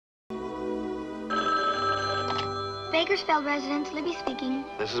Bakersfield residence, Libby speaking.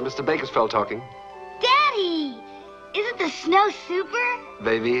 This is Mr. Bakersfield talking. Daddy! Isn't the snow super?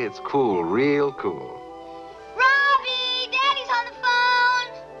 Baby, it's cool, real cool. Robbie! Daddy's on the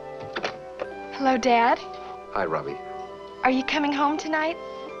phone! Hello, Dad. Hi, Robbie. Are you coming home tonight?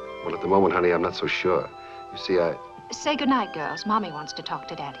 Well, at the moment, honey, I'm not so sure. You see, Say goodnight, girls. Mommy wants to talk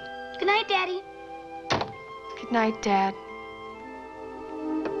to Daddy. Good night, Daddy. Good night, Dad.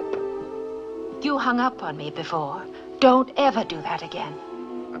 You hung up on me before. Don't ever do that again.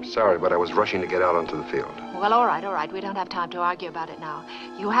 I'm sorry, but I was rushing to get out onto the field. Well, all right, all right. We don't have time to argue about it now.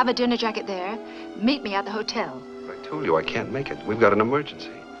 You have a dinner jacket there. Meet me at the hotel. But I told you I can't make it. We've got an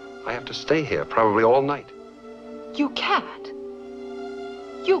emergency. I have to stay here, probably all night. You can't.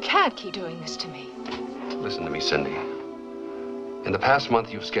 You can't keep doing this to me. Listen to me, Cindy. In the past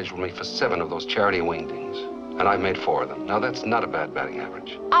month, you've scheduled me for 7 of those charity wingdings, and I've made 4 of them. Now, that's not a bad batting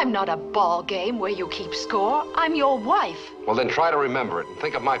average. I'm not a ball game where you keep score. I'm your wife. Well, then try to remember it and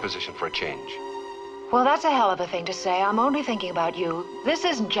think of my position for a change. Well, that's a hell of a thing to say. I'm only thinking about you. This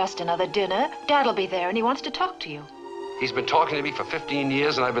isn't just another dinner. Dad'll be there, and he wants to talk to you. He's been talking to me for 15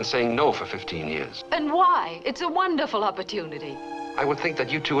 years, and I've been saying no for 15 years. And why? It's a wonderful opportunity. I would think that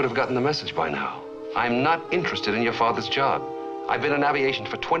you two would have gotten the message by now. I'm not interested in your father's job. I've been in aviation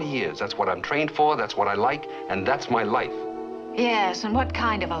for 20 years. That's what I'm trained for, that's what I like, and that's my life. Yes, and what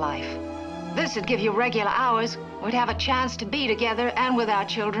kind of a life? This would give you regular hours. We'd have a chance to be together and with our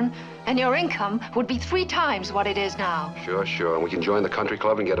children, and your income would be 3 times what it is now. Sure, and we can join the country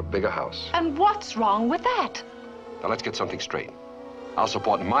club and get a bigger house. And what's wrong with that? Now, let's get something straight. I'll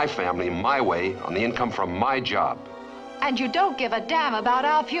support my family my way on the income from my job. And you don't give a damn about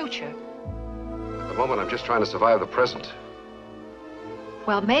our future. At the moment, I'm just trying to survive the present.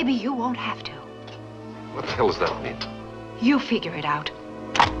 Well, maybe you won't have to. What the hell does that mean? You figure it out.